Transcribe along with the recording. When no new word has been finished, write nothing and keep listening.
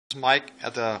Mike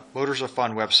at the Motors Are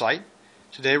Fun website.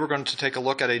 Today we're going to take a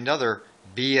look at another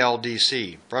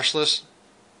BLDC, brushless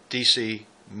DC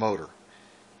motor.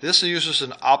 This uses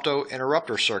an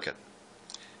opto-interrupter circuit.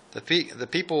 The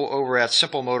people over at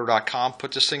simplemotor.com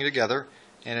put this thing together,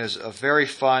 and it is a very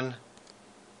fun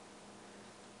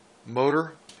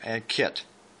motor and kit.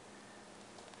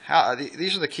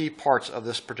 These are the key parts of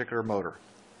this particular motor.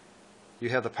 You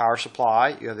have the power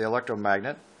supply, you have the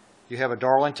electromagnet, you have a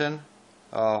Darlington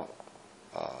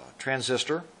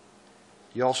transistor.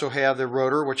 You also have the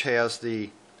rotor, which has the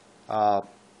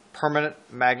permanent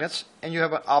magnets, and you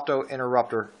have an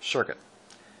opto-interrupter circuit.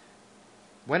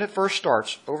 When it first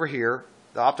starts, over here,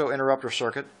 the opto-interrupter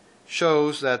circuit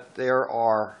shows that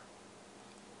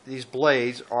these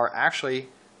blades are actually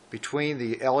between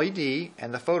the LED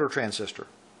and the phototransistor.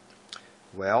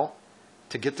 Well,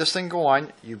 to get this thing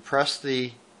going, you press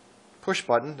the push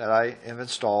button that I have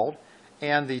installed,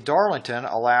 and the Darlington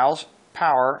allows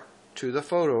power to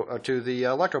the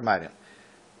electromagnet.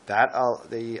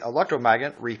 The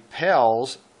electromagnet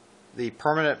repels the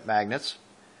permanent magnets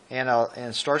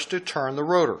and starts to turn the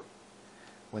rotor.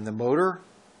 When the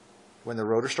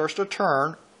rotor starts to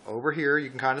turn, over here you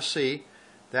can kind of see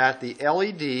that the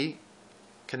LED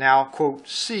can now, quote,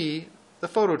 see the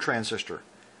phototransistor.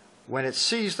 When it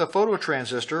sees the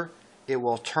phototransistor, it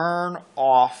will turn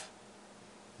off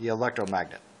the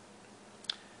electromagnet.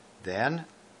 Then,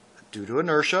 due to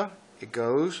inertia, it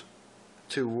goes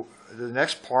to the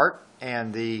next part,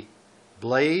 and the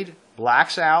blade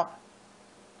blacks out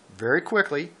very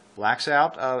quickly, blacks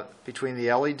out between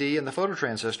the LED and the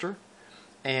phototransistor,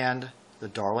 and the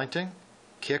Darlington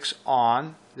kicks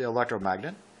on the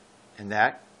electromagnet, and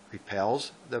that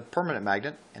repels the permanent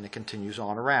magnet, and it continues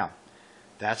on around.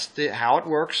 That's how it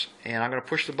works, and I'm going to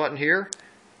push the button here,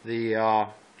 the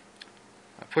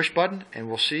push button, and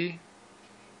we'll see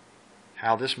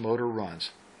how this motor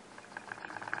runs.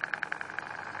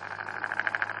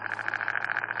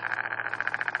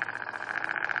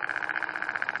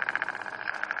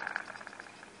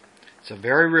 It's a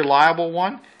very reliable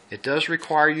one. It does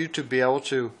require you to be able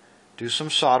to do some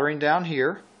soldering down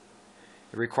here.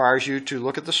 It requires you to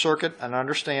look at the circuit and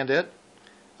understand it.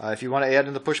 If you want to add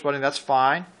in the push button, that's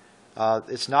fine.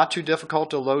 It's not too difficult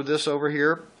to load this over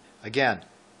here. Again,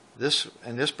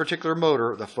 in this particular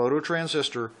motor, the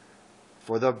phototransistor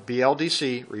for the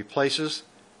BLDC replaces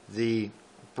the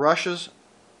brushes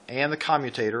and the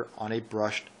commutator on a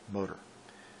brushed motor.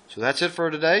 So that's it for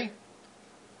today.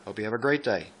 Hope you have a great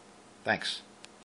day. Thanks.